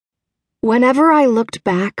Whenever I looked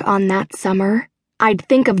back on that summer, I'd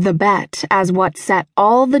think of the bet as what set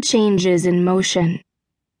all the changes in motion,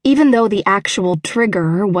 even though the actual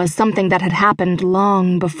trigger was something that had happened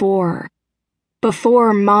long before.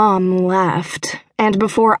 Before Mom left, and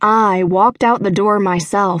before I walked out the door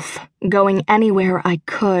myself, going anywhere I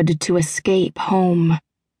could to escape home.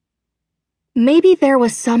 Maybe there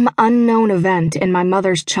was some unknown event in my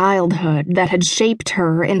mother's childhood that had shaped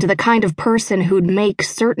her into the kind of person who'd make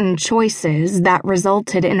certain choices that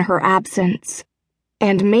resulted in her absence.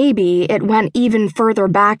 And maybe it went even further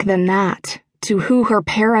back than that, to who her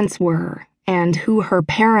parents were, and who her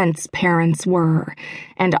parents' parents were,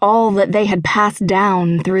 and all that they had passed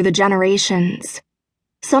down through the generations.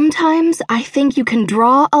 Sometimes I think you can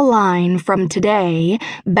draw a line from today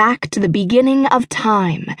back to the beginning of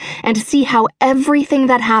time and see how everything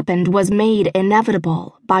that happened was made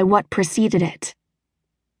inevitable by what preceded it.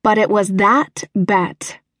 But it was that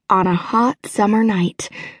bet on a hot summer night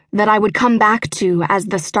that I would come back to as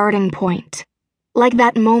the starting point. Like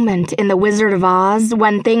that moment in The Wizard of Oz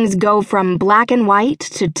when things go from black and white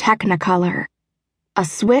to Technicolor. A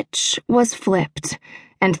switch was flipped,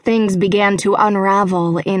 and things began to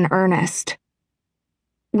unravel in earnest.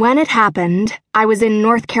 When it happened, I was in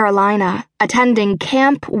North Carolina, attending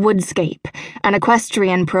Camp Woodscape, an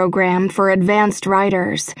equestrian program for advanced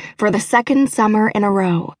riders, for the second summer in a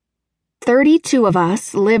row. 32 of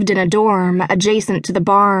us lived in a dorm adjacent to the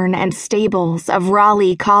barn and stables of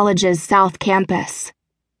Raleigh College's South Campus.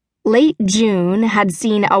 Late June had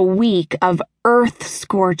seen a week of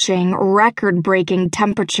earth-scorching, record-breaking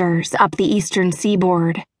temperatures up the eastern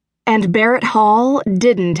seaboard, and Barrett Hall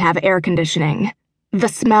didn't have air conditioning. The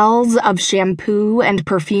smells of shampoo and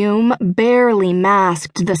perfume barely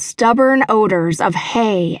masked the stubborn odors of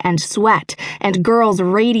hay and sweat and girls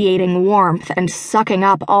radiating warmth and sucking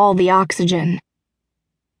up all the oxygen.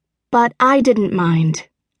 But I didn't mind.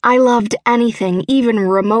 I loved anything even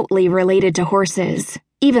remotely related to horses,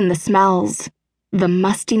 even the smells. The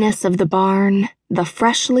mustiness of the barn, the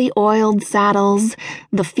freshly oiled saddles,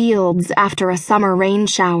 the fields after a summer rain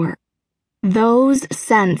shower. Those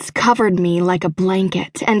scents covered me like a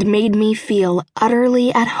blanket and made me feel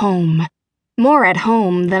utterly at home. More at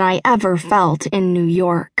home than I ever felt in New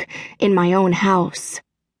York, in my own house.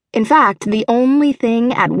 In fact, the only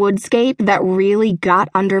thing at Woodscape that really got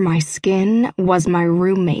under my skin was my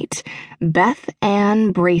roommate, Beth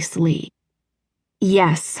Ann Bracely.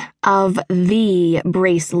 Yes, of the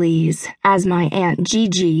Braceleys, as my Aunt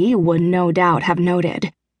Gigi would no doubt have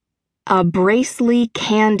noted. A Bracely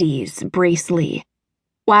Candies Bracely.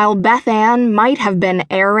 While Beth Ann might have been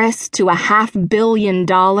heiress to a $500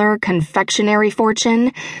 million confectionery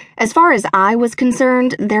fortune, as far as I was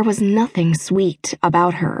concerned, there was nothing sweet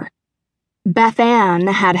about her. Beth Ann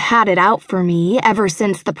had had it out for me ever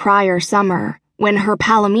since the prior summer, when her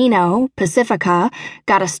Palomino, Pacifica,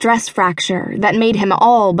 got a stress fracture that made him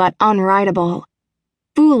all but unrideable.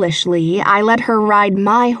 Foolishly, I let her ride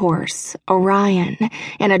my horse, Orion,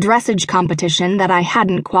 in a dressage competition that I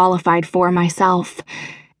hadn't qualified for myself.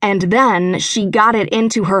 And then she got it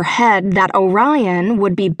into her head that Orion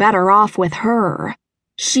would be better off with her.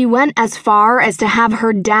 She went as far as to have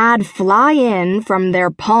her dad fly in from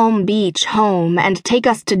their Palm Beach home and take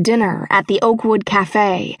us to dinner at the Oakwood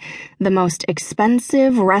Cafe, the most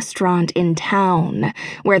expensive restaurant in town,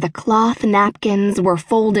 where the cloth napkins were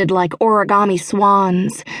folded like origami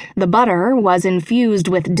swans, the butter was infused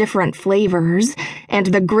with different flavors, and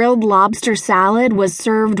the grilled lobster salad was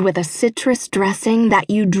served with a citrus dressing that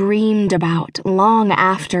you dreamed about long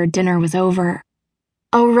after dinner was over.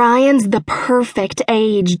 Orion's the perfect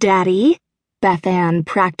age, Daddy, Beth Ann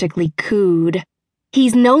practically cooed.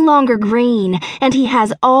 He's no longer green, and he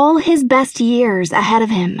has all his best years ahead of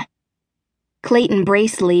him. Clayton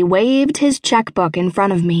Bracely waved his checkbook in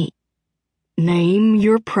front of me. Name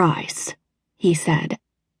your price, he said.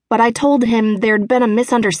 But I told him there'd been a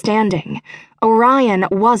misunderstanding. Orion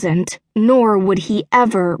wasn't, nor would he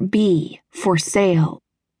ever be, for sale.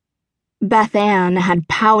 Beth Ann had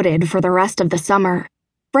pouted for the rest of the summer.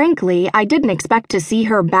 Frankly, I didn't expect to see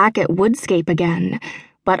her back at Woodscape again,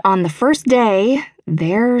 but on the first day,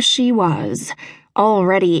 there she was,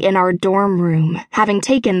 already in our dorm room, having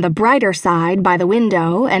taken the brighter side by the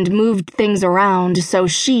window and moved things around so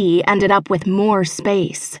she ended up with more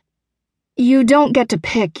space. You don't get to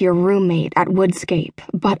pick your roommate at Woodscape,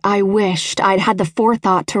 but I wished I'd had the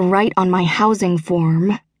forethought to write on my housing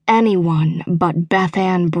form, anyone but Beth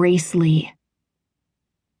Ann Bracely.